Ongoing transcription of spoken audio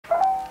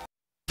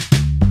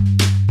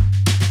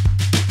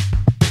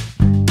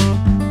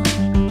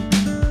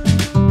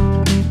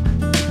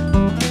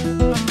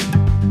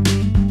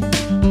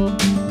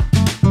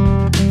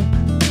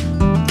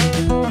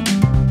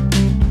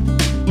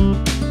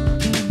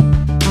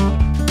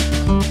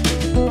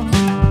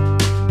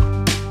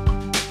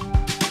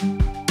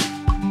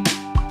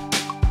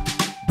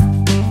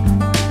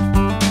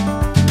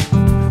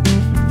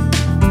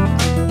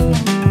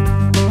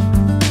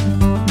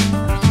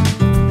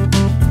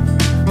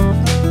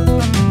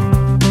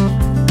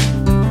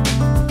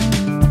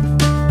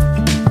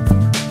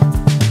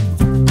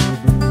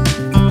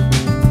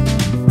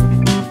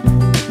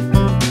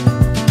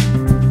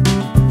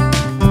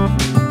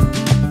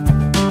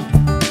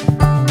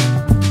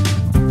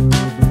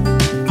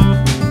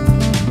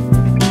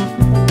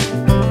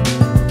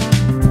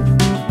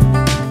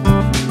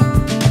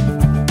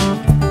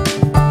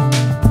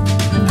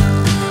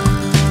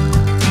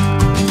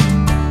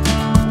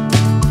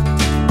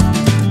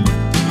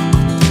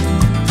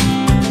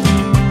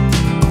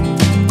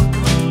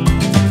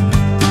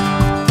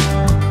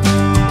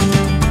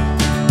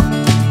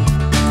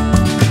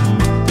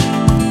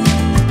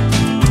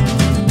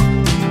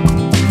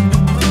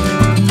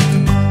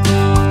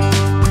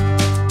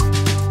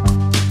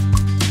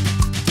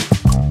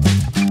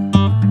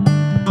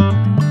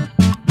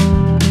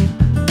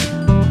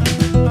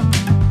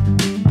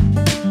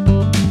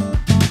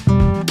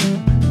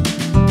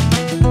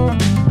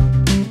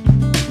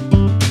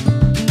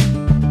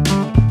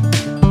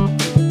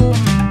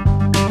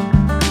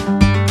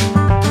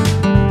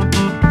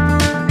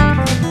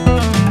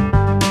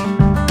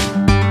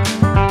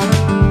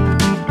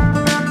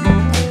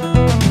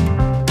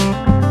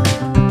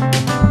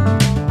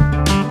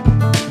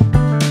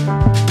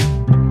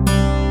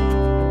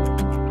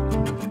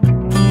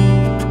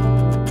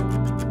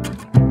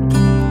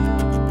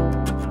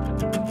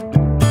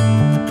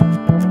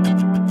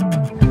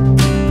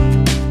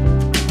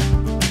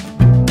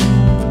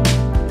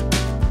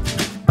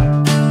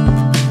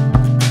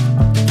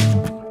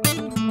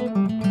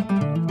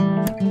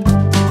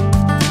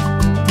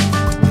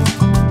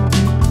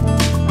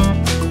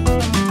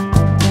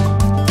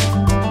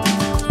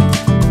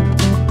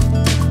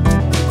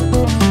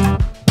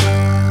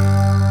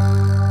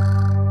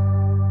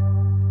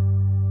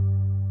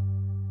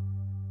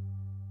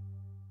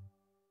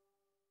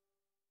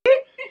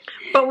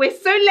but we're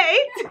so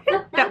late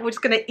that we're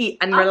just gonna eat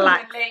and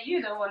relax. I'm late.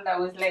 You're the one that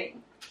was late.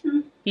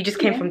 You just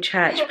came from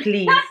church,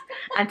 please.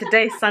 And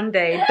today's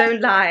Sunday.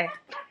 Don't lie.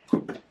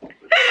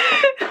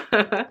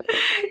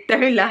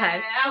 Don't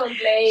lie. Yeah, I was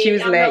late. She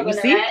was late. You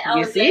see?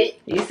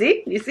 Late.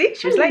 You see?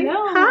 She was like,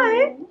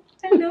 hi.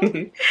 Hello.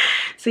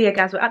 So yeah,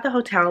 guys, we're at the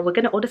hotel. We're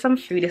gonna order some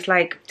food. It's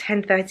like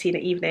 10:30 in the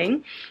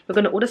evening. We're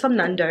gonna order some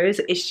Nando's.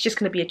 It's just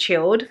gonna be a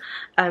chilled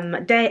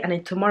day, and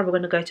then tomorrow we're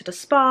gonna go to the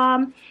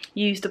spa,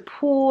 use the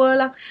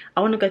pool. I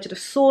want to go to the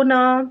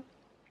sauna,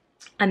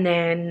 and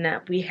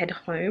then we head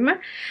home.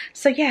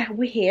 So yeah,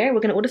 we're here. We're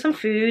gonna order some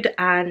food,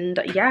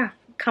 and yeah,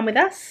 come with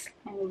us.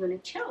 And we're gonna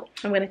chill.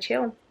 I'm gonna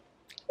chill.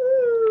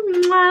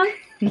 Mwah.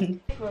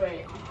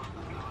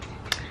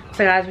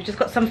 So guys, we just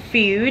got some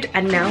food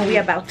and now we're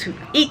about to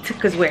eat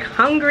because we're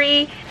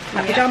hungry.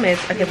 Our pajamas.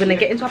 Okay, we're gonna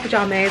get into our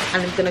pajamas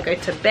and we're gonna go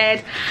to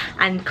bed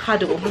and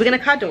cuddle. We're gonna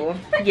cuddle.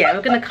 Yeah,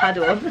 we're gonna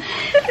cuddle.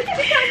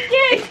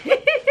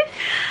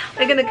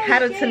 We're gonna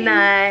cuddle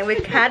tonight.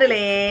 We're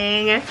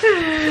cuddling.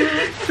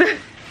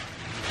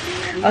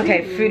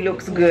 Okay, food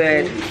looks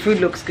good. Food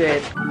looks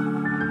good.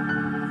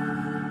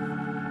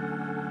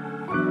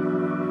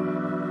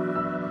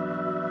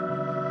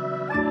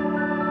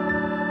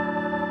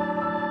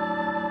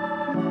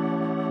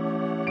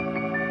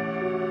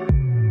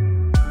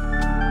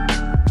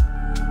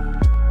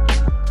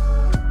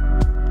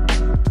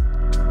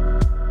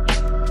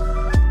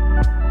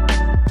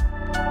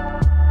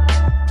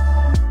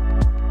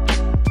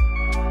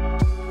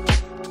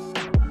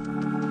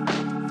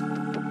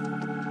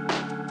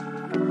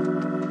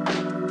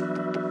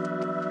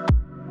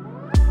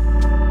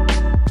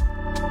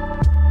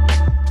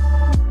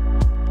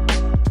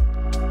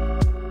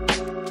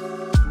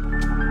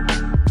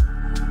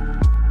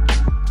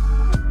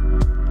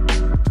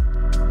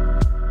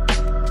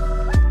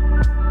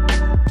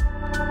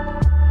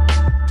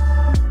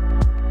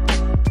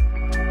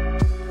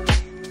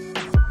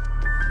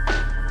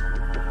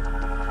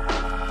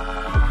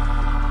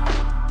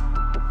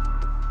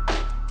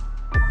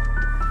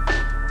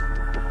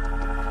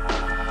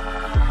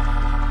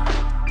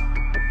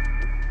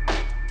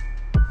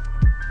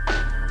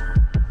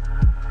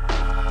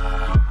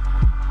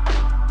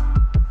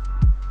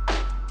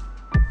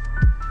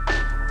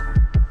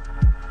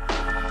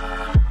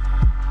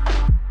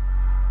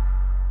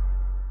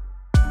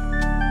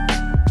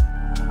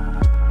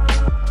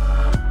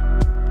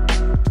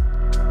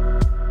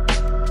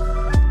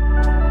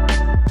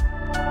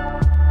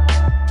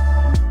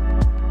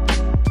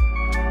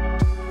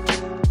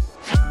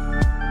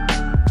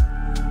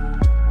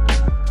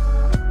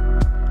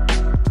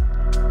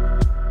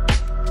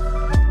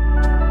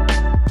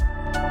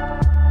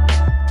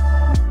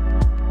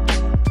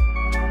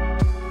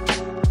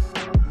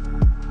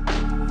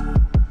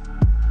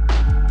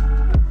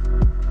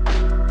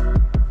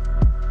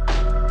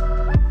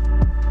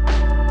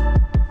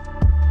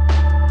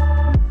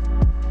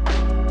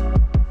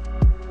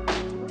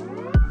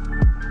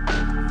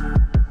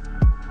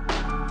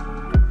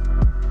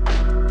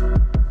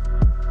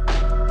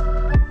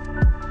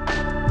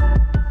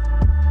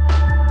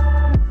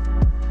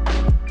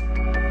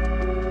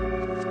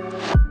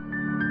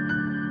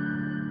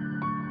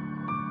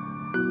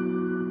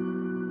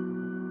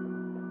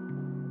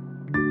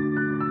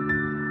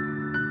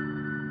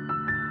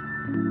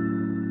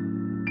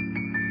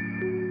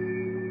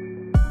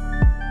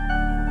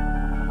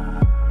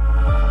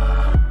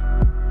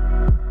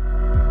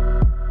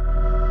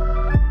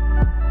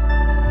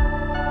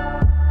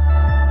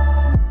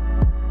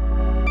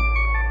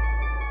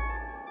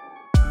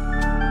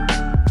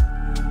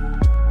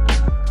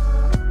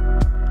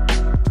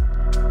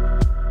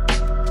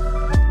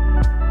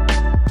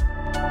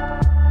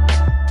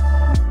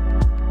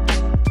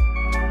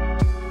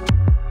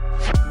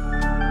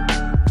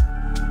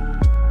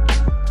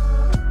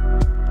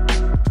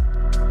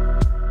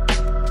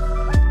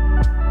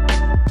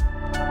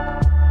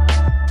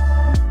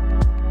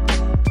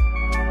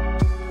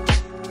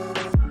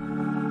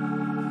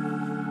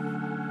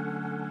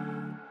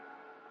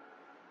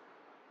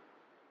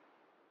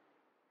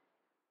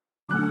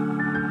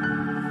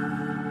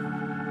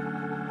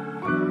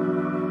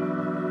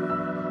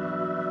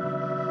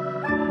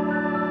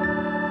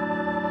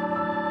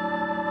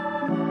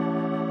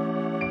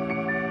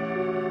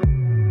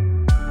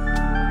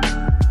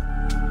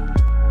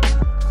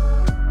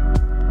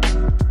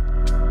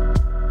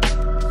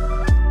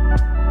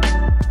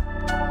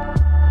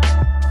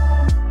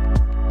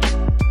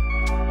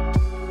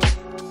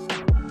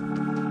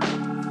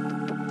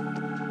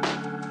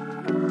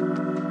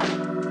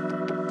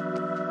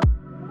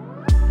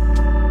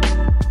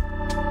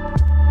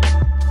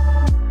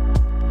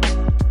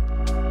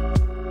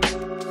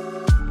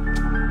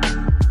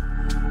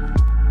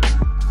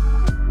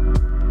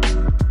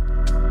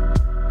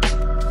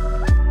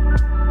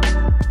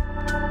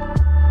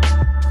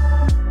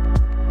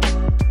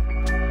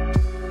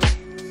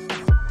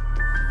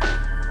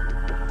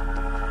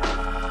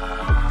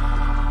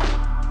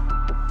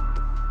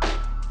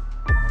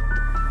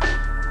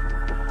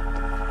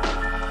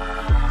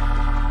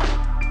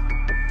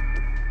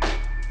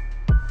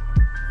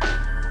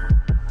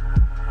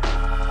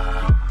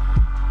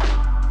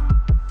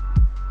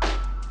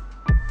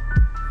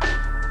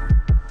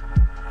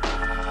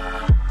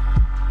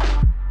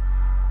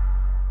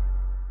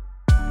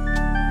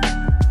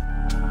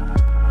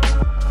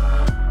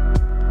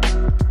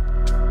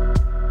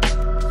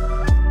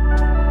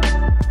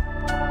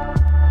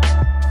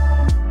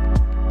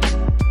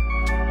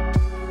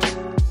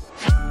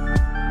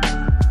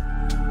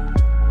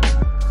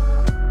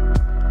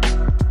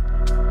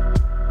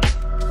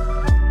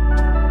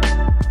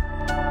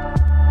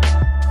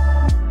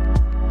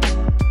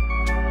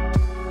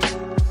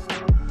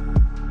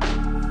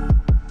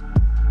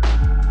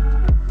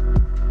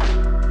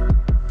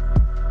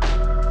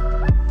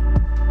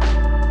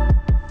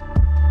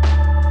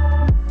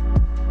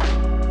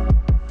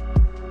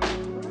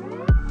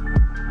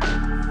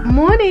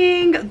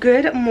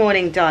 Good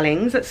morning,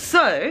 darlings.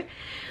 So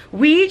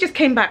we just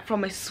came back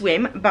from a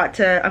swim, but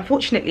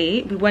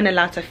unfortunately we weren't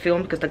allowed to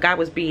film because the guy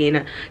was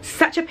being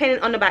such a pain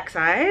on the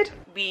backside.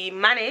 We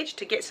managed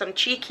to get some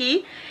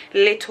cheeky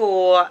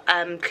little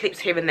clips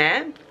here and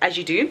there, as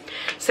you do.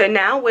 So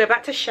now we're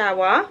about to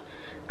shower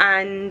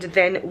and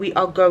then we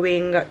are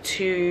going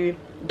to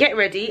get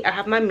ready. I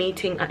have my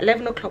meeting at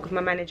 11 o'clock with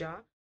my manager.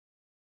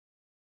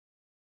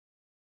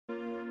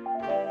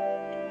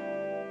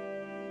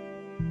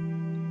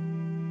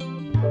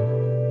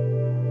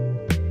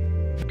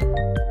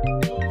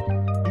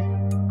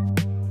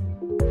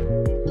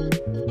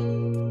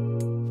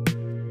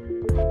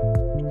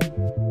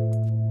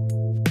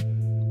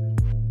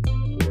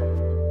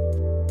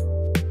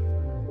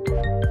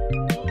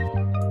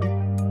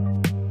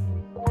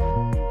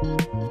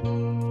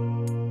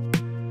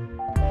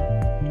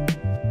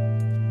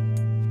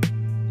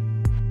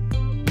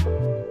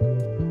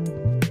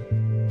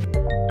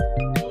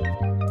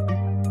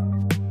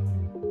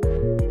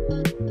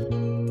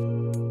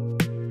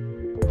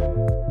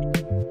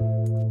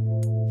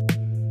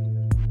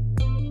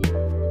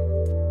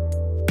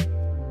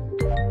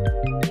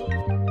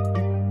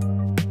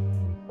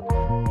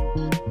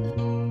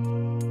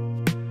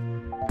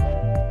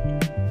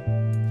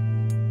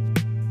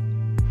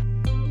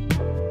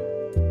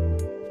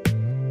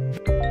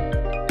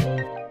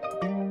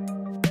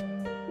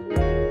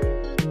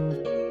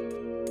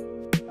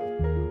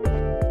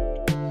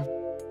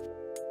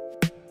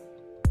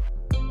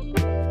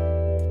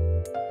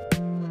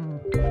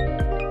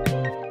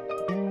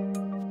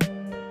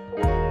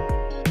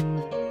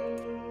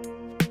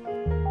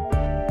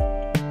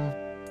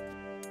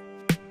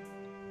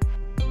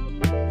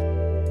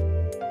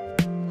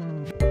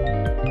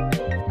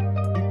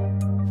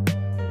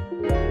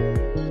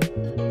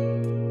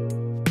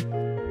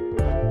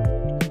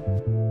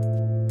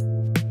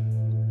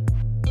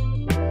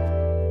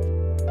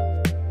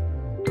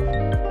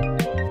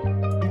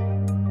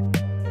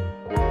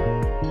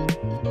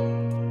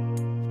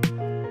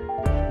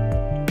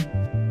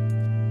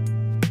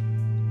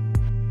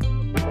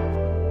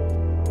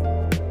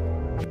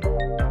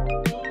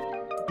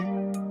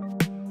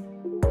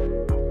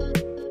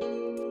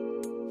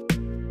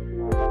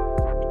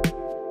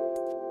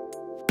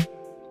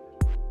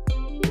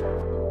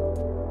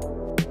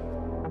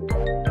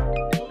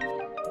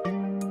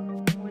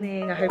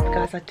 I hope you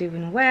guys are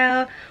doing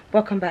well.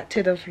 Welcome back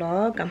to the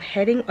vlog. I'm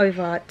heading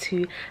over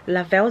to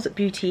Lavelle's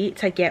Beauty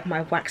to get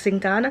my waxing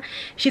done.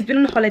 She's been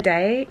on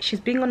holiday.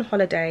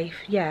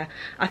 Yeah,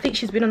 I think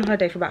she's been on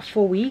holiday for about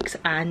 4 weeks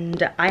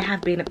and I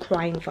have been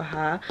crying for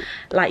her.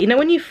 Like, you know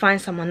when you find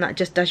someone that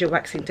just does your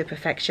waxing to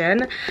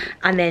perfection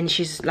and then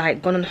she's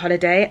like gone on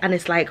holiday and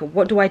it's like,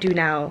 what do I do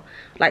now?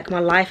 Like, my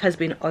life has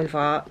been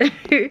over.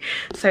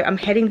 So I'm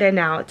heading there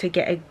now to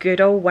get a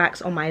good old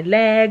wax on my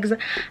legs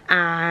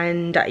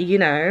and, you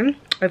know,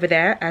 over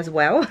there as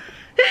well.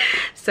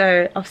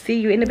 So I'll see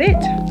you in a bit.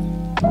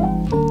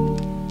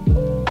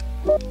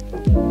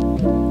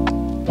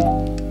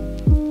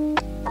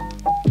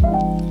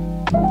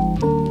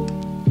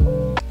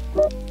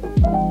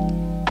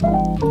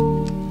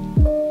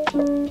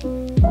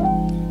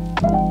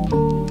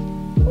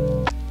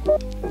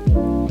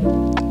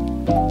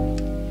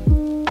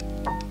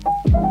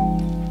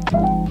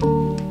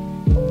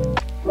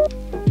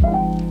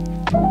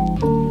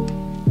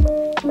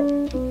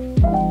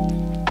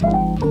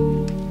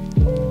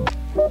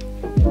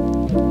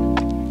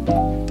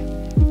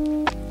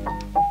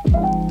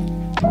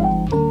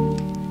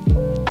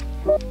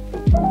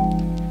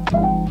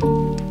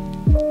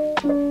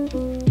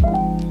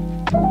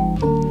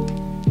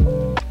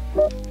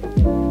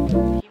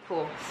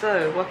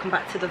 So welcome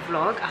back to the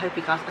vlog. I hope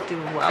you guys are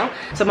doing well.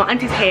 So my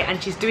auntie's here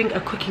and she's doing a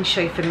cooking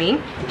show for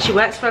me. She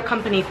works for a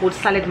company called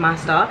Salad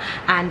Master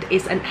and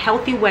it's a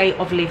healthy way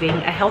of living,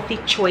 a healthy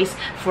choice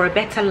for a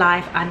better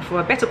life and for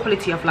a better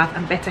quality of life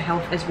and better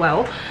health as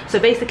well. So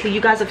basically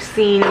you guys have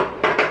seen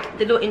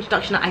the little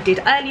introduction that I did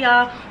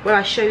earlier where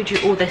I showed you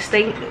all the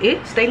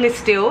stainless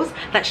steels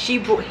that she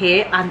brought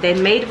here, and they're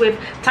made with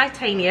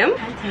titanium,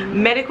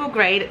 medical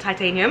grade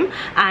titanium,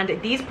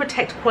 and these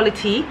protect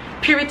quality,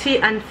 purity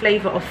and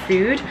flavor of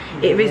food.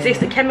 It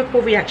resists a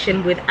chemical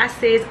reaction with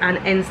acids and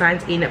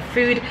enzymes in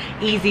food,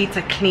 easy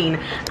to clean.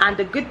 And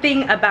the good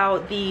thing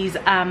about these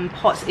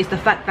pots is the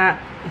fact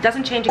that it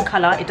doesn't change in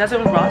color, it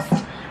doesn't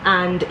rust,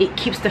 and it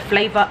keeps the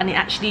flavor and it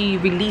actually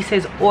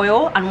releases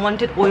oil,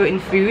 unwanted oil in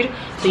food,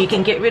 so you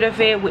can get rid of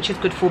it, which is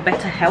good for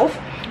better health.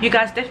 You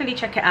guys definitely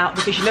check it out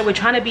because, you know, we're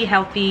trying to be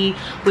healthy,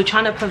 we're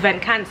trying to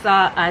prevent cancer,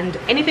 and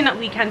anything that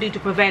we can do to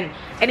prevent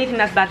anything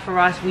that's bad for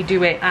us, we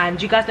do it.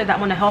 And you guys know that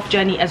I'm on a health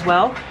journey as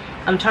well.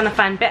 I'm trying to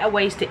find better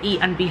ways to eat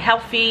and be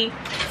healthy.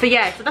 So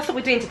yeah, so that's what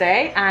we're doing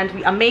today, and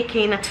we are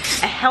making a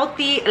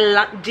healthy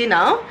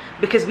dinner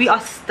because we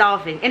are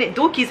starving. And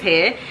Dorky's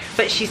here,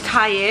 but she's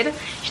tired.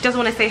 She doesn't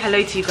want to say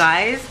hello to you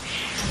guys.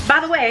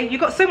 By the way, you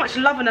got so much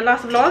love in the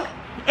last vlog.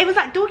 It was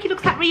like, Dorky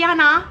looks like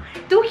Rihanna.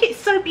 Dorky is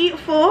so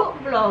beautiful.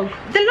 What vlog?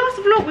 The last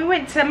vlog we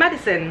went to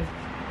Madison.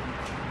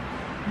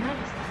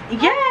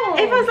 Yeah,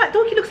 everyone's like,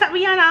 Dorky looks like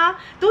Rihanna.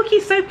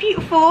 Dorky's so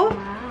beautiful.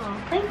 Wow,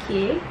 thank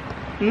you.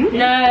 Hmm?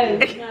 No.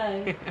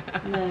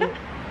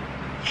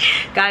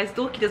 Guys,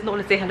 Dorky does not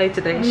want to say hello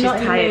today. She's Not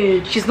in the tired.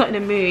 mood. She's not in the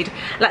mood.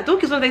 Like,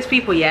 Dorky's one of those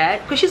people, yeah,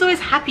 because she's always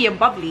happy and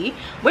bubbly.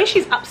 When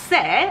she's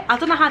upset, I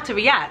don't know how to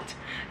react.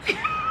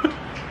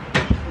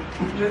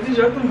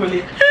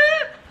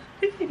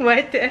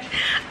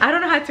 I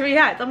don't know how to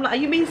react. I'm like, are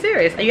you being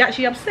serious? Are you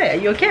actually upset? Are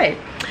you okay?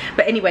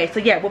 But anyway, so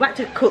yeah, we're about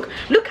to cook.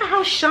 Look at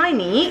how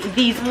shiny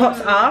these pots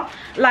are.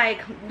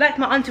 Like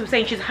my auntie was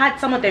saying, she's had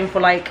some of them for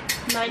like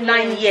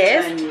 9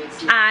 years,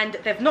 and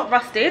they've not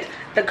rusted.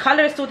 The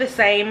color is still the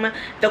same,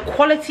 the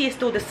quality is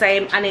still the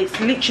same, and it's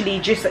literally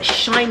just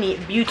shiny,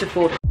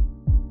 beautiful.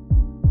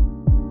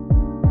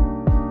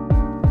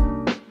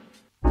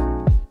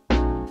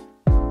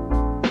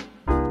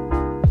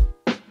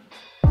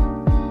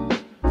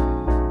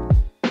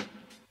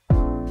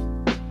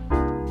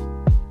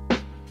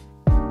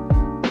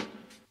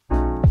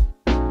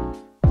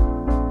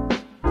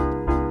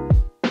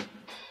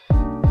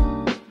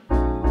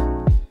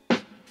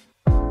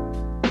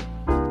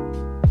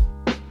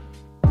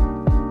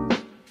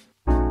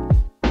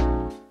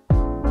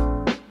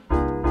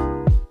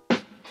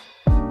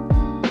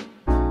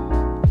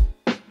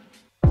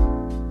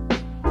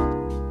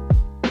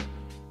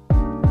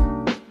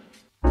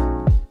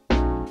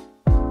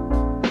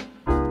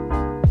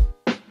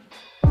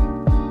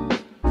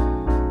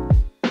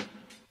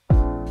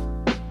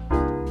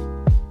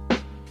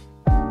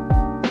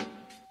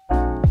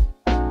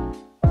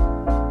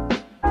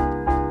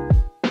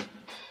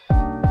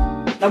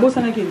 La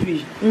bossa na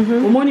Edwige.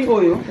 O money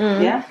oil,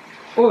 yeah.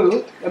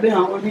 Oil, you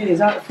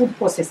have food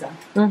processor.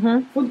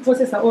 Food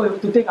processor oil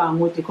to take our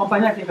motor.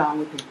 Company take our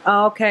motor.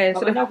 Oh, okay.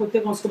 So now we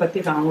take on scope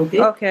take our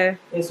motor. Okay.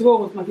 Et so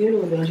on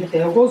material de ranger.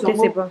 On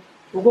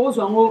goes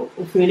on au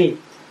fêlé.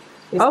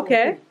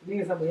 Okay.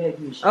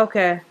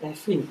 Okay.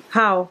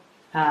 How?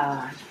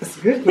 Ah, that's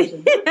a good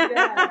question.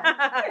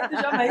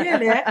 Déjà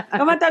maillé,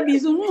 comment t'as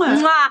bisou moi?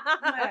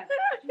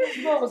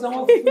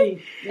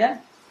 Yeah.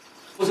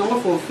 For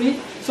free,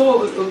 so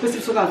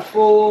basically so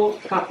 4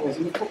 couples.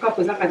 4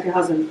 couples that can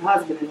husband and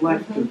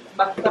wife.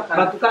 But to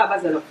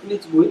have a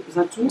fleet boy,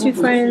 two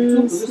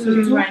friends.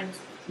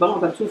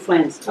 But 2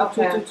 friends.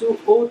 Two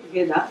all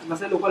together.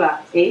 But local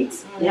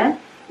 8. Yeah.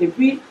 Et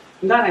puis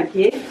dans la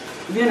quai,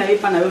 bien aller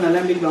pas na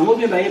lambi bango,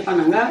 bien aller pas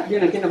nanga,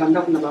 bien aller na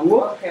banda kuna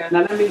bango.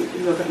 Na lambi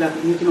la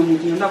mutino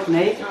mutino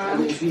kunai.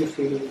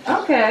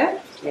 Okay.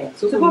 Yeah.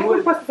 So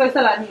food process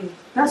ça la ni.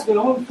 That's the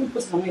only food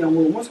process on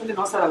yango. Mo so de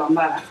no sala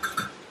bambala.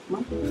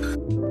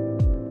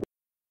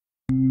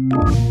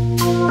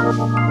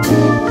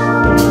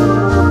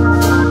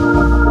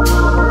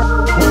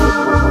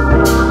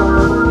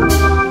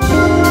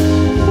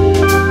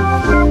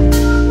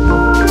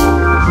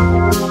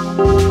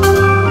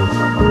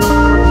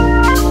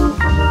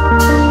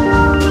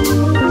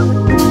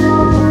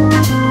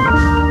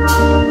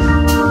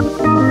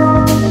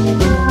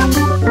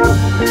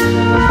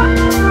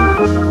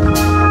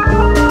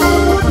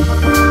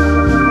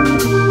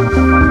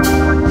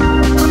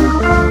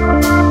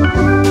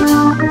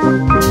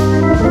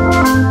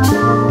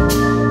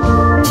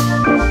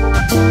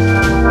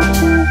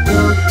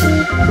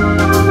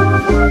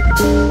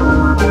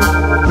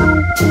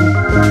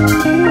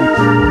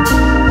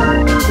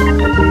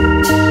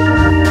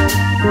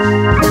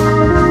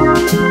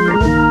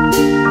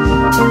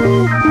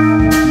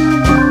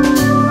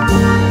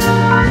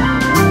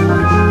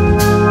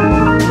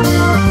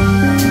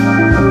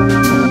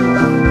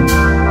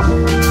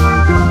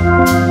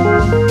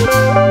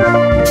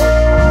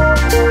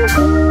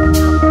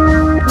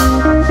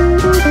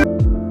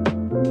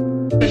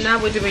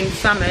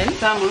 Salmon,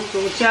 to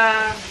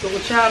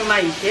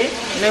maite,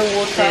 No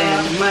water.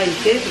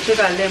 maite, to take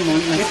a lemon.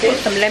 We put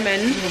some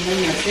lemon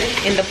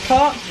in the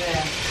pot.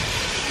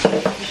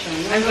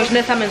 And because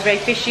salmon is very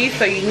fishy,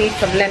 so you need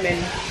some lemon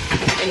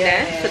in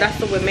there. So that's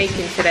what we're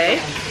making today.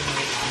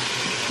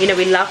 You know,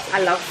 I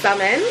love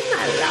salmon.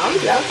 I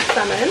love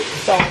salmon.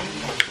 So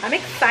I'm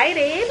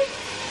excited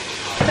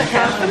to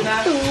have some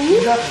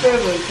food.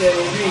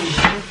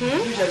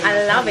 I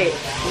love it.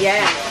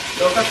 Yeah.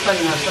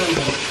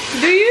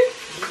 Do you?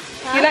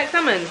 Huh? You like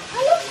salmon? I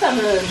love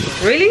salmon.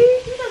 Really?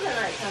 Who doesn't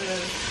like salmon?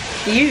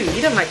 You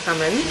don't like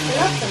salmon? I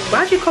love salmon.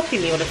 Why do you copy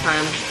me all the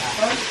time?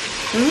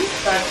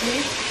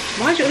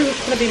 Why do you always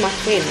want to be my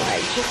twin?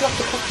 Like, you just love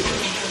to copy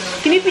me.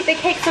 Can you beat the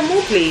cake some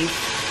more, please?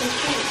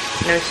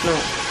 No, it's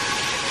not.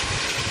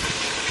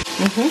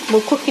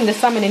 We're cooking the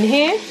salmon in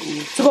here.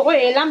 So what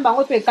we're lamba,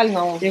 what we're calling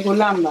on? It's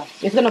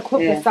gonna cook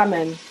the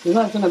salmon.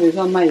 No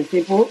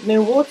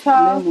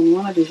water.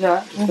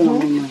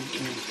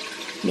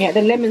 Yeah,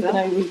 the lemon's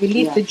gonna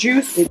release the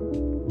juice.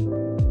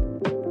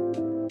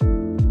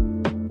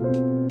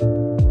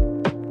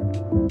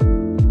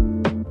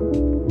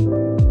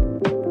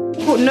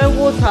 Put no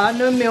water,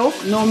 no milk.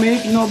 No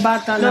milk, no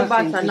butter, no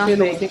butter,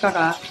 nothing.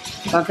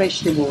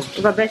 Vegetable.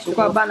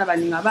 Vegetable,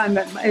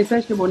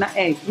 not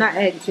egg. Not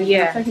egg,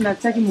 yeah.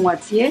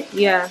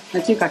 Yeah.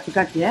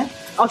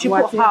 Oh, she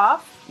put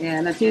half.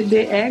 Yeah,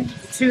 the egg.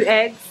 2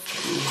 eggs.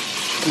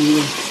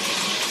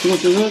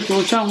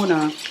 tochango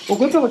na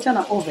okope kotia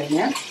na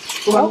oven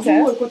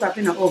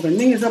Okay. na oven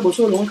ndenge eza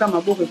boso olongoka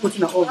maboko ekoti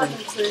na oven.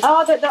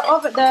 Oh,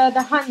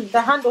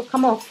 the handles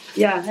come off.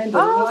 Yeah,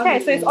 handle. Oh,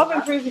 okay. So it's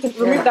oven proof. You can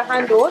remove the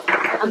handles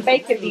and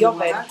bake in the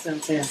oven.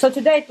 So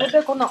today we'll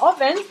bake on the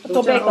oven.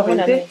 To bake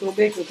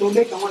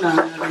on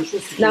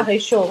Now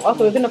sure. Okay,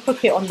 we're gonna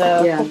cook it on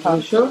the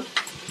cooker. Sure.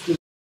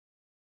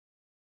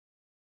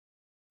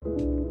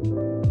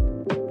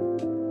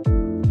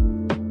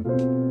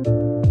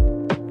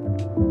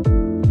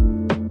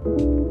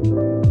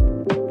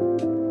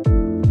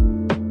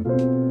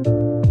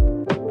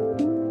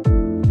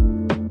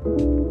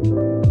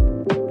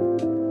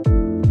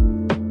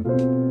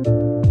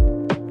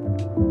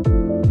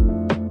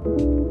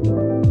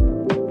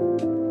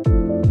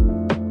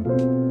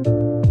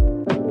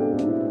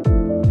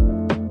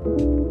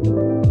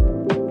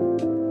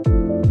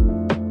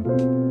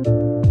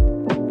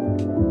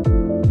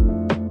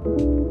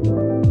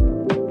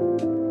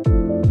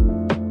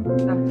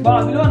 Bon,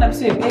 là on a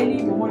fait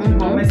belly,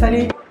 on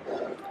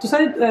ça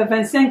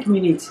 25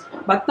 minutes.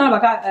 Maintenant, on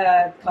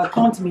va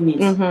 30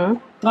 minutes.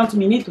 30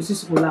 minutes aussi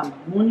sur le lama.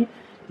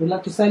 Là,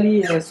 tout ça,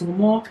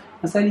 saumon,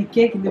 on sali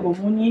cake,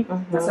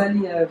 on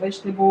sali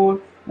vegetable,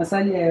 on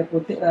sali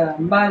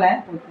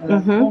mbala,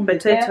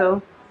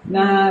 potato.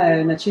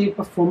 Na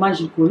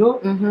fromage colo.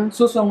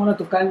 So so on a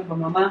to calme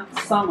maman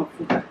sans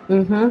mafuta.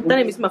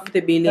 Then it's mafuta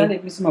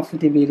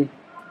belly.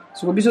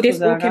 So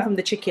this all came from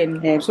the chicken.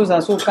 So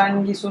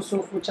kangi so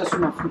fucha so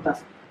mafuta.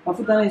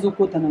 Mafuta na hizo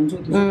kota na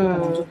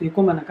nzoto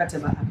ikoma na kati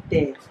ya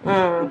artère.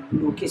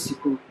 Bloqué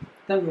siko.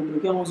 Tango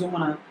bloqué on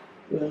mona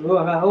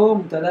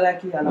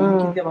mutalaki ala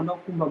mukinde banda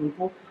kumba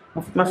buko.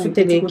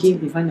 Mafuta leki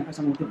divanya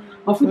kasa moto.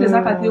 Mafuta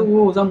zakate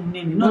wo za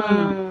munene. Non.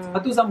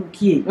 Atuza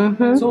mukie.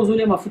 So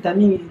ozole mafuta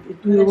mingi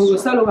tu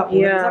salo ka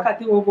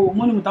zakate wo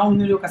moni mutamu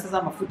nilo kasa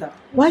za mafuta.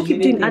 Why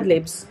keep doing ad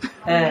libs?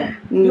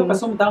 Yo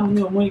kasa mutamu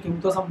nilo moni ke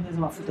mutoza munene za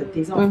mafuta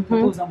te. Za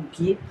mafuta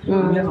mukie.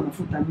 Ya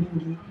mafuta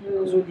mingi.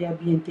 Ozole ya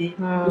biente.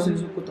 Ozo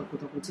kota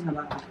kotina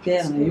ba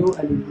artère na yo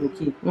ali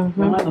bloqué.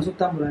 Mama nazo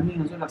tambola mingi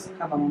nazo la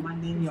saka ba mama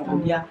ndeni ya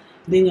kolia.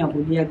 Ndeni ya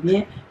kolia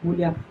bien,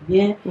 kolia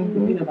bien.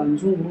 Puis na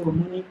banzungu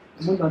moni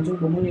mon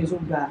banzungu moni ezo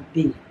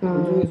garder.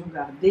 Ezo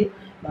garder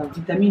ba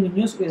vitamine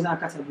nyonso ko eza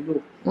akasa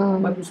biloko.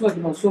 Ba tuso ba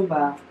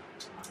konsomba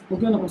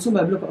okiona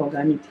konsomba biloko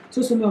organique.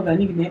 So sombi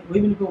organique mais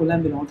oyebini ko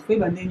olambela on fait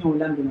ba ndeni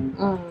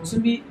olambela.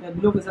 Sombi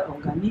biloko eza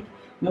organique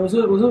mais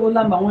ozo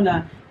olamba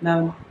ngona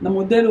na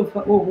modèle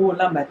o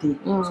olamba te.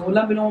 So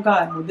olambela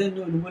onka modèle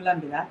no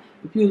olambela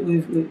et puis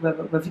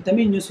ba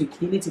vitamine nyonso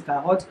ki ne ti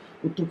carotte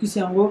otokisi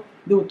yango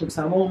de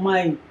otokisa mo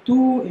mai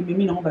tout et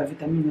mimi na ba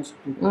vitamine nyonso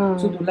tout.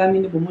 So to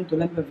lamine bo mon to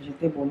lamine ba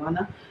végétal bo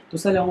mana to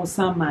sala on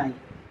sans mai.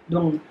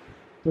 Donc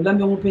to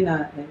lamine on peut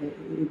na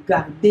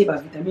garder ba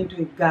vitamine to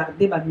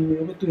garder ba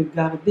minéraux to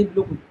garder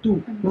biloko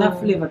tout. Na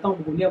flavor tant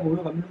ko lia bo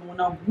ba minéraux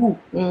na goût.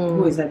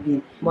 Ko eza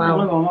bien. Wow.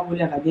 Na ba bo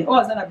lia bien.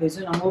 Oh ça na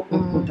besoin na mo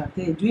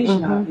contacter Edwige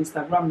na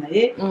Instagram na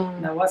ye,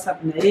 na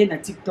WhatsApp na ye, na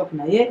TikTok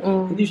na ye.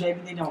 Et j'ai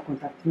bien na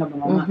contacter na ba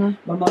maman.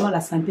 Ba maman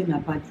la santé n'a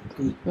pas de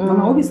prix.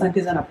 Maman obi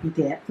santé za na prix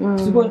te.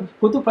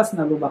 Quand on passe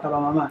na loba ka ba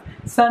maman.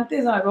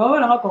 Santé za na ba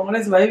na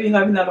congolaise ba yebi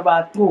nga na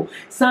loba trop.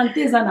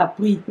 Santé za na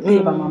prix te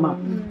ba maman.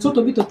 So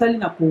to bi totali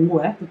na Congo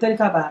totali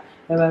ka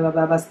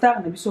ba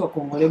star na biso ba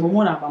congolais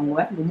bomona bango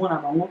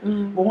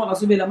bomona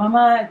basobela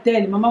mama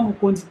tel mama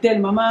mokonzi tel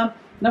mama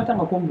na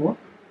tanga kombo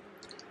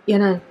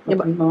yana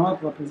maman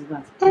pour la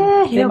présidence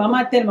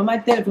maman tel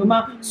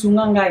vraiment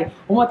sungangai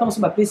au moins tant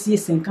so ba pesi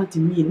 50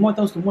 000 moi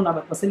tant so mona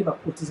ba passer ba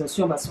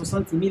cotisation ba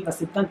 60 000 ba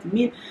 70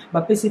 000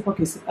 ba pesi pour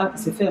que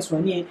se faire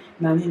soigner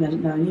na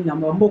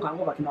mboka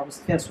ngo ba kina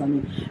se faire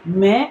soigner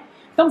mais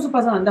tant so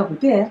pas en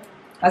côté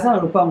azana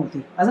lopango te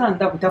azana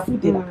ndako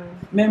tafute la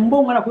mais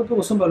mbongo na kope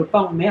ko somba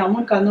lopango mais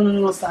amon ka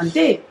non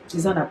santé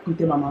eza na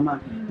prité ma maman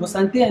bo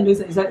santé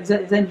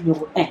eza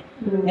numéro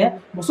 1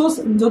 bo so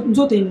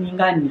nzoto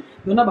ningani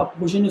dona ba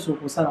projet ne so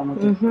ko sala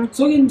moto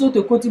so ki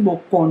nzoto koti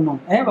bokono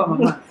ba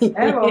maman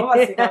ba baba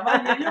se ka ba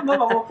yo ba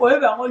ko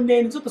ba ngo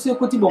ne nzoto so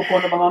koti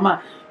bokono ba maman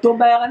to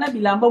ba ya na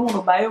bilamba mo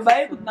no ba yo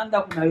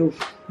kutanda kuna yo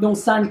donc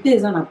santé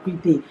eza na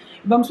prité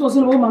ba mso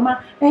so bo maman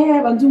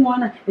banzu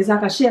mwana eza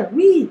ka cher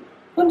oui.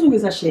 Quand tu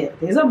es cher,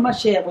 tu es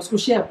cher parce que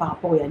cher par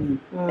rapport à Yanni.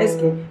 Est-ce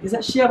que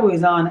c'est cher ou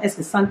est-ce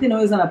que santé non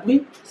est en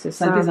prix?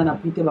 Santé en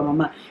prix te ba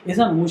maman.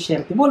 Ils ont moins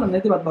cher. Tu vois on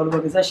était pas parler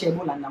de cher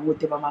bon la nango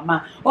te ba maman.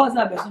 Oh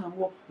ça besoin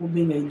nango ou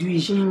benga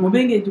Edwige. Ou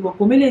benga tu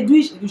comme les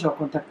Edwige et tu as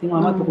contacté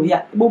maman to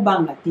ya bo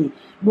banga te.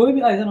 Bo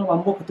bi a ezana ba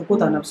mboko to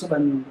kota na biso ba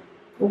nyongo.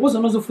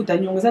 Okozo nozo futa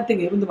nyongo za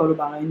tege ndo ba lo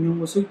banga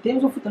nyongo so te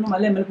zo futa no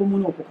malema ko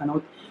mono ko kana.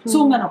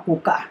 So nga na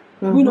koka.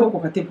 Oui, non,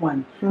 on a été point.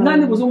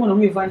 Nous besoin de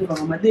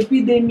nous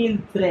depuis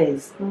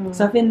 2013.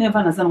 Ça fait 9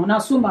 ans. On a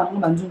souvent un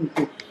banzou.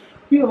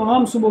 Puis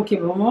maman me soubo que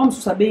maman me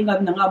sousa benga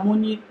na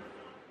moni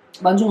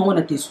banzungu yango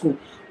na Tesco.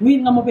 Oui,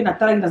 nga mo pe na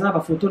tala na ba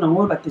photo na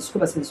ngo ba Tesco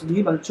ba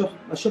sensibiliser ba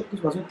shop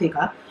tous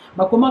bazoteka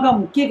ba komaka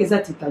muke eza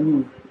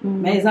titanium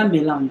mais eza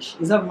mélange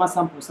eza vraiment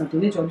 100%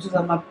 tenez tu as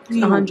besoin ma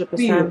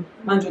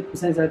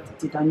 100% eza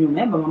titanium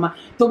ba mama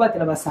to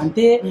batela ba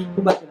santé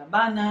to batela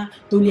bana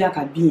to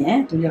liaka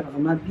bien to liaka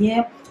vraiment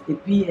bien et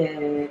puis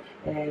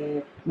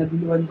na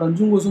bilo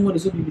banzungu zongo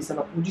deso bibisa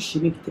ba produits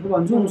chimiques te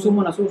banzungu so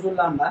mona so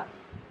lamba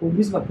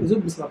obis ba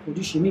produits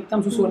chimiques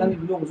tam so lamba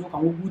bilo zo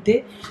kango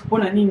goûter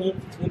pona nini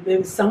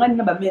sangani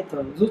na ba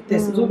mettre zo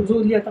test zo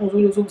lia tam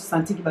zo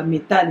sentir ki ba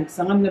métal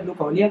sangani na bilo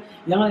ka olia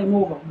yanga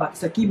mo ba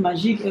ki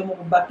magique mo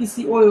ba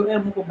PIXI oyo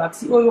mo ba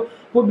PIXI oyo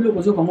po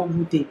bilo zo kango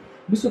goûter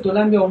biso to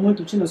lambi au moins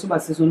to chino so ba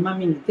saisonnement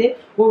minité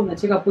o na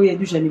cheka po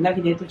yedu jamina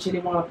ki to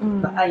chele mo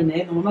ba aina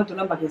e normalement to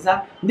lamba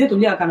keza nde to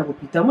lia kana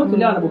hôpital mo to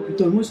lia na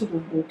hôpital mo so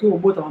ko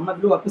obota mama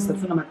bilo apesa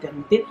na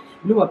maternité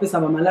bilo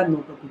apesa ba malade no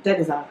hôpital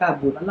les aka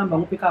bo lamba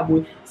mo pe ka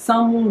bo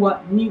sans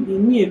mungwa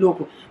ni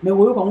eloko mais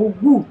woyo kango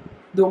goût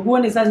donc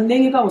on eza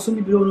ndenge ka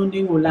osombi bilo no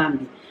ndenge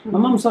olambi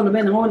maman musolo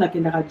ben na ona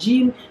kendaka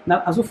gym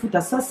na azofuta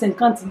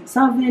 150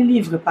 120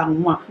 livres par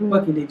mois quoi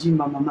que le gym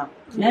maman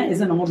hein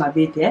eza nango ba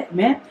bête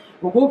mais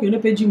oko que ne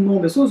peut gym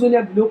mon so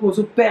zolia biloko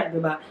zo perdre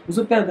ba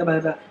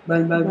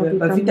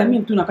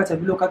vitamine tout na kati ya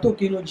biloko to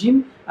ke no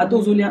gym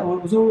ato zolia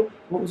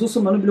zo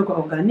soma no biloko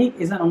organique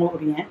eza nango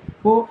rien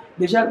po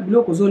déjà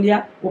biloko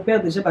zolia o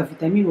perdre déjà ba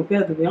vitamine o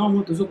perdre ba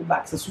mo to zo ko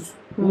baksa susu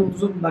to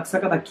zo baksa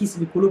ka ba kisi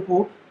bikolo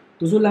po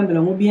tozo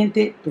lambela ngo bien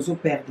te tozo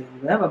perdre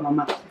ba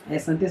mama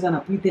santé ça na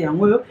prité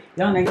yango yo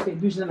yana na ke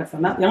douche na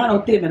sana yana na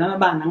hotel na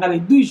bana ngabe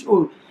douche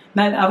o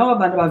na avant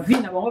banda ba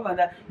vina bango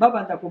banda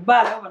ko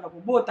bala banda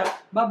ko bota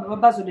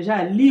ba so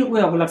déjà lire ou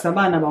ya ko laksa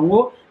bana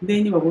bango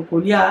ndeni ba ko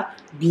kolia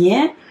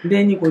bien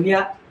ndeni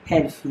kolia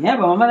healthy ba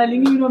mama na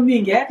lingi no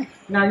mingi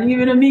na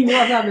lingi no mingi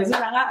wa za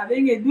besoin nga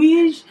abenge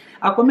douche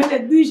a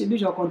commettre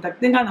douche a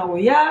contacter nga na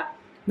oya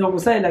donc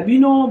ça est la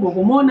bino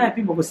bokomona et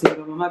puis bokosela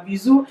maman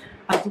bisous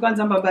en tout cas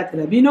nzamba battre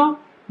la bino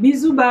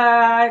bisous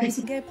bye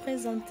J'ai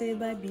présenté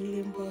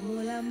Babili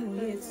Mbomola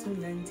Mouyesu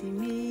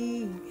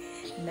Nandimi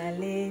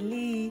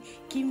Naleli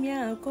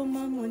Kimia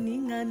Koma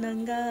Moninga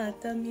Nanga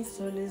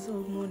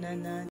Tamisolezo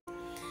Monana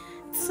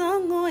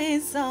Sango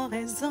eza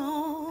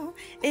raison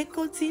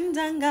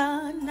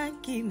Ekotindanga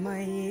Nakima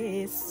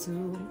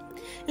Yesu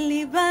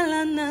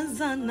Libala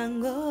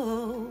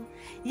Nazanango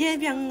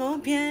Yebyango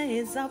bien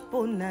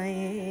ezapona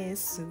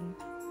Yesu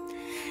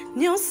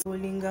Nyonso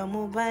linga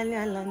mobali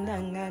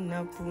alandanga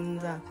na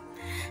punda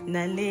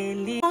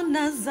Naleli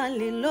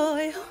nazalelo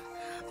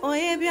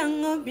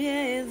oyebyango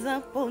bien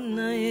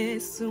ezapona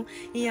Yesu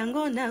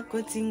yango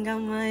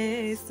nakotingama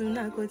Yesu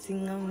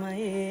nakotingama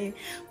ye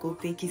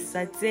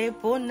kopekisa te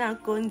pona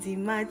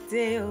kondima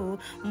te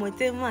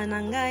motema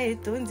nanga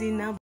etondi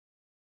na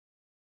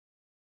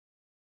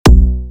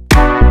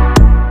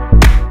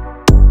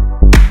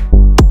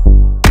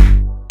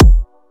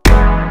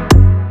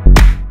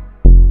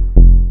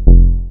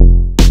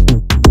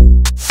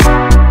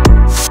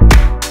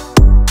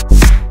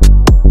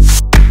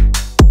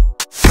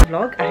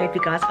vlog. I hope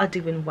you guys are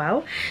doing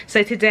well.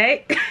 So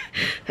today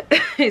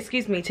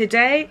excuse me,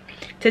 today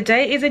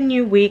is a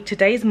new week.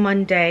 Today is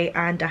Monday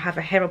and I have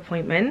a hair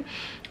appointment.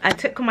 I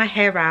took my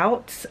hair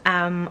out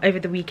over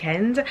the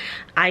weekend.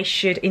 I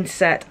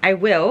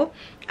will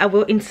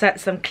insert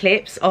some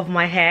clips of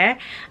my hair.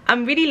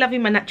 I'm really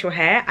loving my natural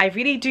hair. I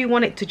really do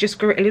want it to just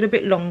grow a little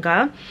bit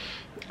longer,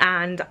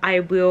 and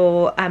I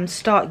will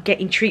start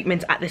getting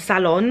treatments at the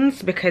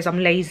salons because I'm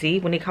lazy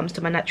when it comes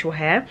to my natural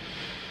hair.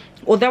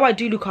 Although I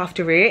do look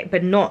after it,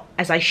 but not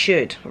as I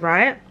should,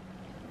 right?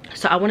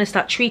 So I want to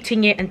start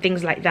treating it and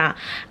things like that,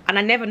 and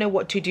I never know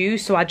what to do,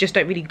 so I just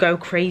don't really go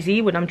crazy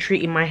when I'm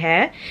treating my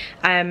hair.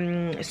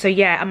 So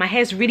yeah, and my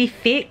hair's really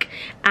thick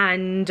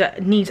and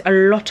needs a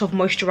lot of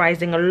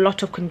moisturizing, a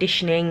lot of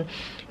conditioning,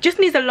 just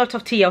needs a lot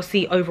of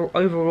TLC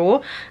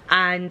overall,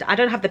 and I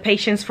don't have the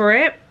patience for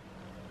it.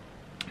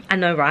 I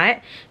know,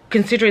 right?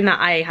 Considering that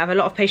I have a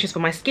lot of patience for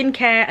my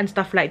skincare and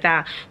stuff like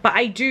that, but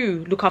I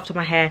do look after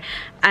my hair,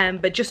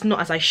 but just not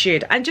as I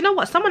should. And you know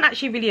what, someone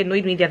actually really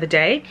annoyed me the other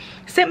day,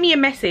 sent me a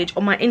message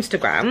on my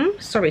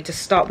Instagram. Sorry to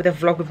start with a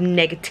vlog of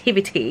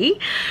negativity.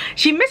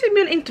 She messaged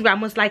me on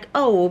Instagram, was like,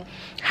 oh,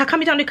 how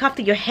come you don't look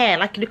after your hair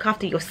like you look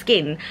after your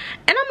skin?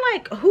 And I'm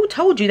like, who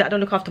told you that I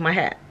don't look after my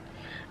hair?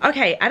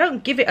 Okay, I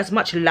don't give it as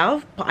much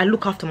love, but I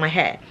look after my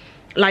hair.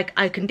 Like,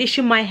 I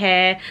condition my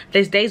hair.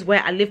 There's days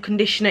where I leave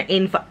conditioner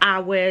in for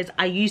hours.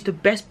 I use the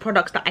best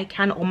products that I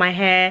can on my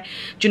hair.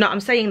 Do you know what I'm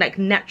saying? Like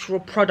natural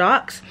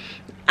products.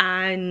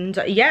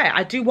 And yeah,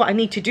 I do what I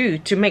need to do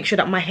to make sure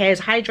that my hair is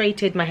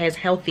hydrated, my hair is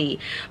healthy.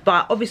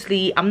 But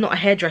obviously I'm not a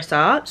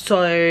hairdresser,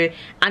 so,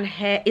 and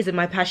hair isn't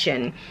my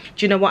passion.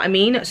 Do you know what I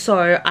mean?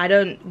 So I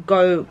don't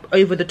go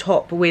over the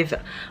top with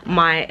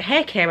my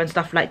hair care and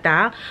stuff like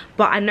that.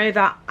 But I know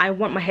that I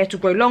want my hair to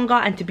grow longer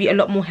and to be a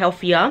lot more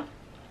healthier.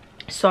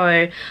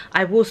 So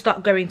I will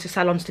start going to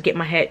salons to get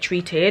my hair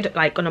treated,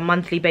 like on a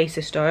monthly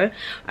basis though,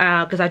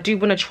 because I do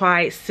want to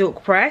try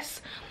silk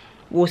press.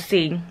 We'll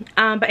see.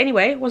 But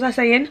anyway, what was I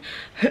saying?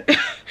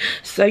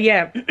 So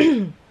yeah,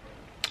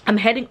 I'm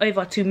heading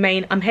over to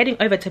Main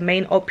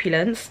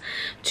Opulence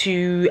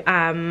to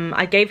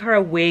I gave her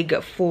a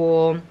wig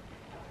for,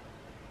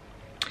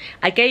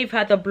 I gave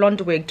her the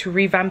blonde wig to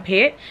revamp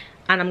it,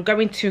 and I'm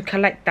going to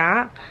collect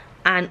that,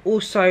 and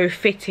also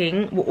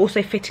we're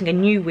also fitting a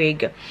new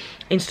wig,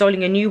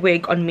 installing a new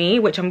wig on me,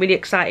 which I'm really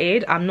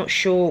excited. I'm not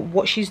sure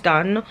what she's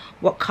done,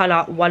 what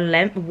color, what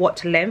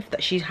length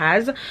that she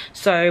has,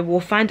 so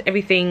we'll find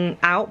everything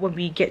out when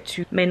we get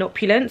to Main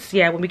Opulence.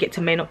 Yeah, when we get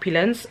to Main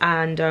Opulence.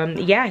 And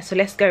yeah, so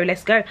let's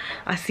go.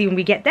 I'll see you when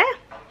we get there.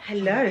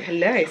 Hello.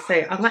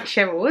 So I'm at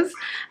Cheryl's,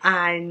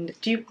 and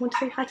do you want to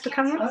say hi to the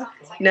camera?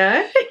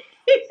 No.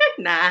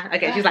 Nah.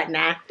 Okay, she's like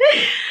nah.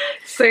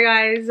 So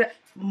guys,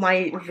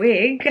 my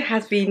wig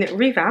has been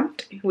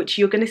revamped, which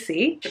you're gonna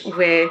see.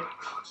 We're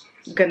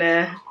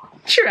gonna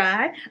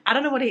try. I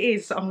don't know what it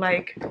is, so I'm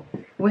like,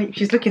 wait,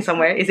 she's looking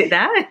somewhere. Is it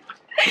there?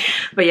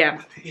 But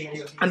yeah,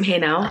 I'm here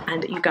now,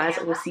 and you guys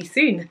will see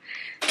soon.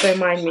 Don't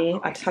mind me,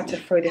 I just had to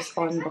throw this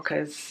on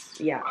because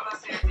yeah.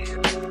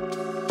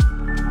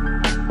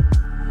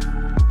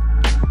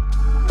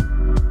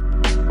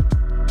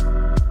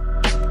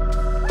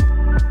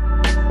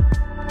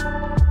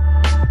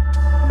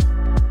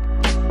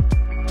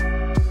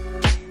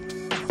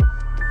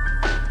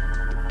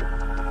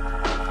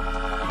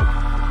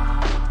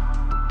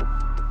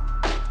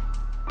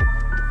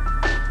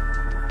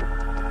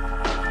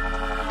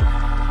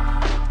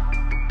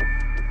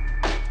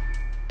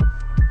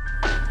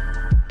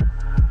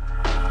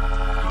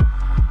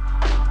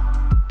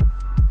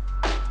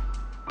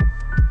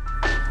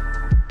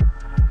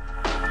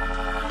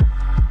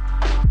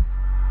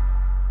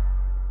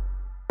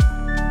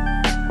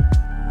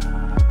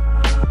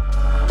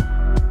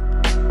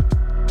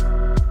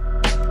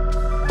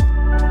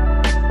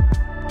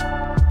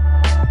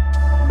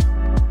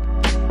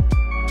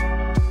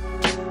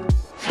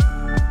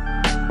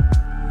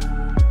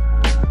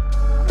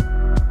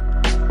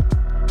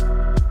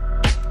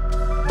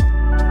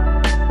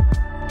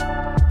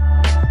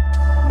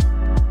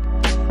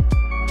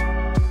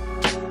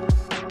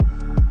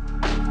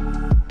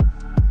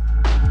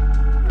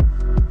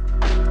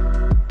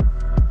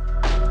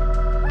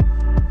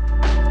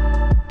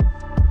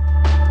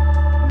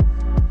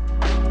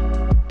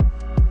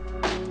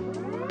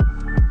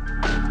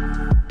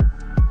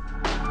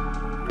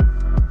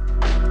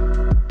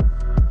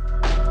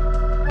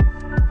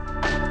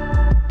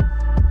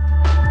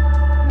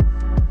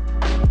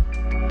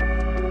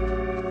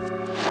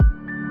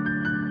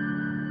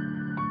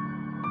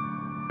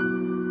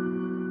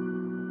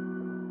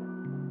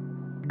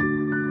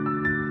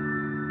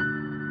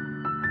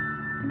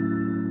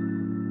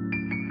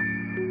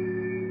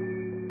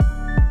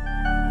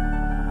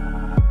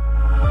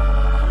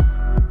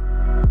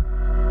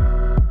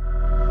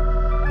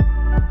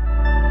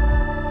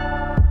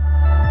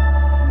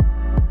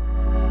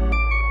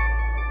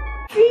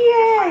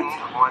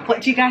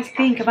 What do you guys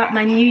think about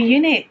my new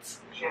unit?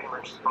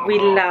 We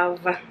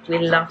love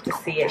to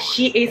see it.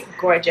 She is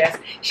gorgeous.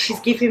 She's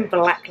giving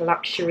black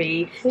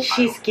luxury.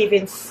 She's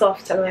giving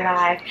soft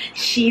life.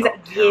 She's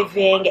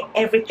giving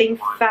everything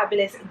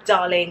fabulous,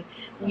 darling.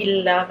 We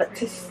love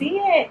to see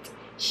it.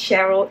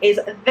 Cheryl is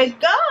the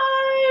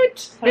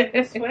goat.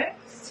 This way?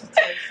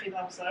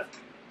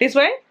 This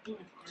way?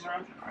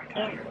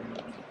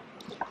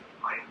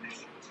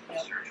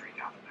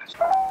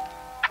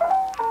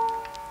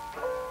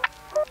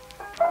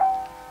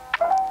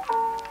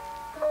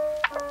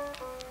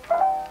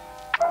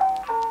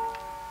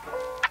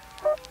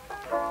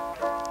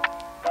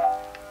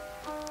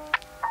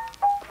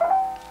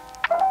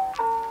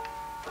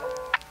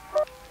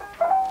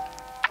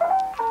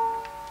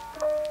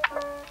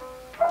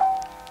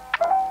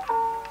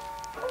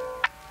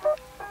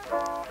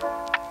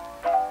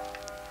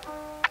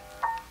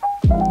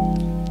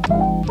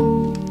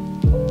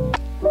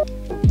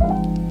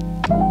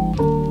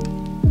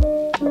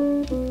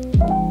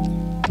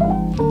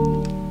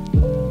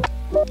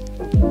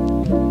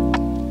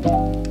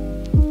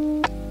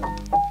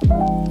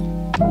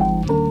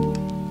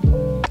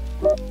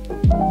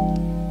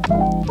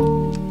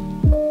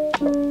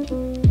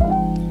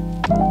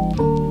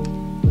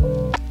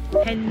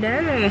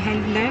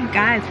 Hello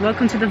guys,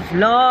 welcome to the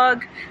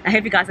vlog. I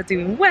hope you guys are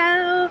doing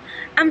well.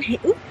 I'm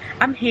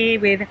here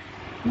with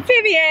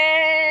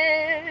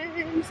Vivian.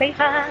 Say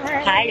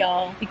hi. Hi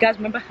y'all. You guys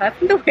remember her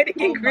from the wedding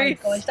in Greece?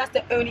 Oh my gosh, that's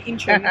the only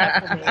intro you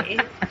have for me.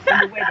 From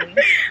the wedding.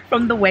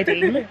 From the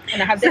wedding.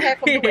 And I have the hair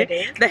from the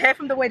wedding. The hair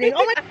from the wedding.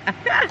 Oh my.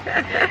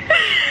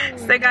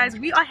 So guys,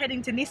 we are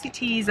heading to Nissy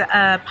T's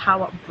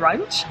power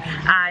brunch,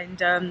 and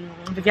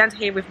Vivian's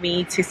here with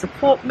me to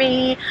support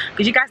me,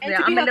 because you guys know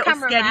I'm a little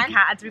scaredy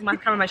cat. To be my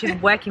cameraman. She's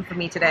working for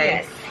me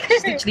today. Yes.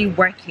 She's literally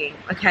working.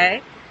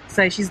 Okay.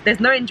 So there's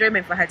no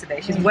enjoyment for her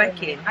today. She's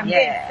working.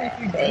 Yeah.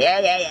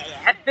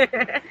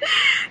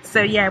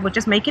 So yeah, we're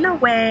just making our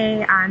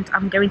way, and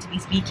I'm going to be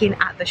speaking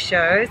at the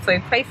show. So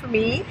pray for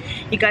me.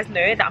 You guys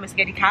know that I'm a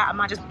scaredy cat. I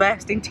might just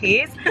burst in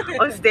tears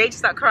on stage,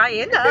 start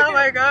crying. Oh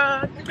my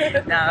god.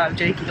 No, I'm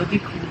joking. It'll be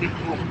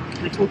cool.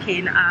 We're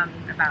talking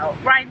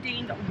about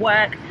grinding,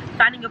 work,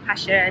 finding your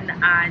passion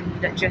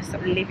and just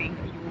living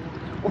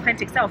your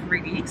authentic self,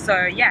 really.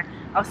 So yeah,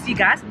 I'll see you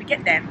guys when we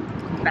get there.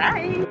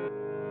 Bye.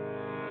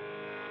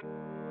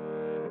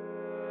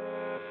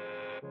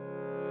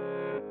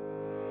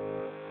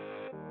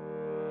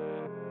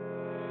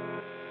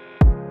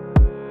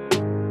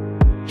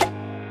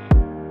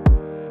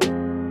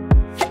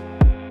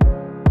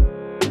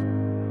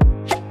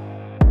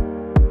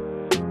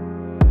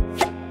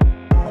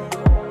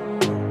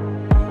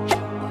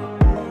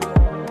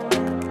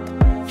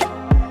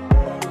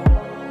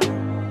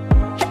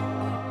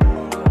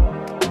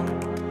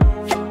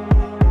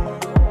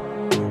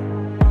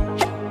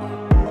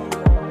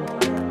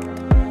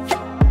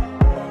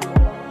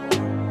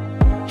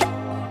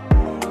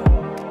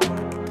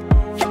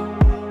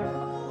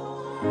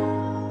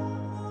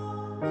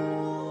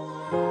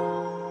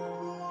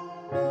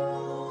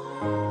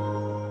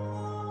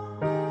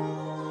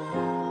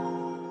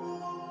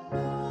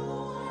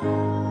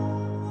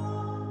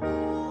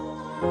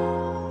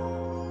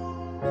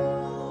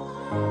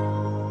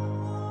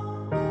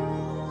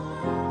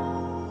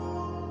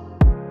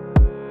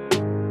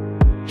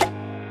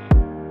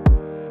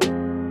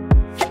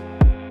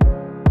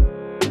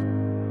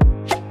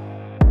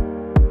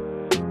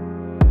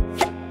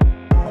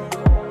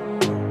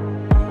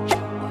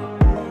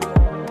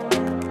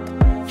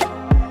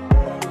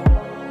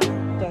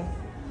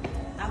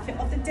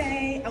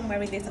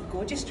 This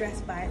gorgeous dress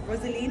by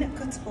Rosaline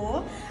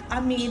Couture. I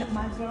mean,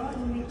 my bra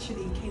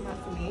literally came out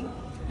for me.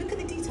 Look at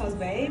the details,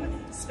 babe.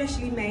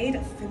 Specially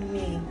made for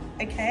me.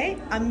 Okay?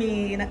 I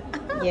mean,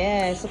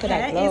 yes, look at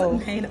that glow.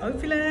 Hair is made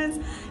opulence.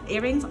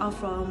 Earrings are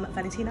from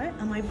Valentino,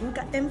 and my boo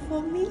got them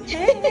for me.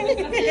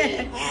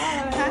 Hey.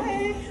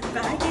 Hi.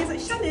 Bag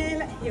is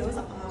Chanel. Heels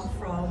are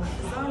from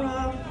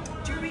Zara.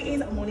 Jewelry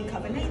is Monica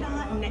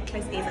Vinader.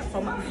 Necklace is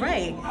from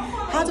Ray.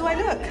 How do I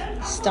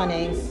look?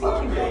 Stunning.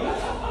 Thank you,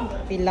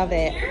 babe. We love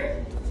it.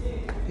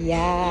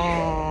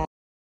 Yeah.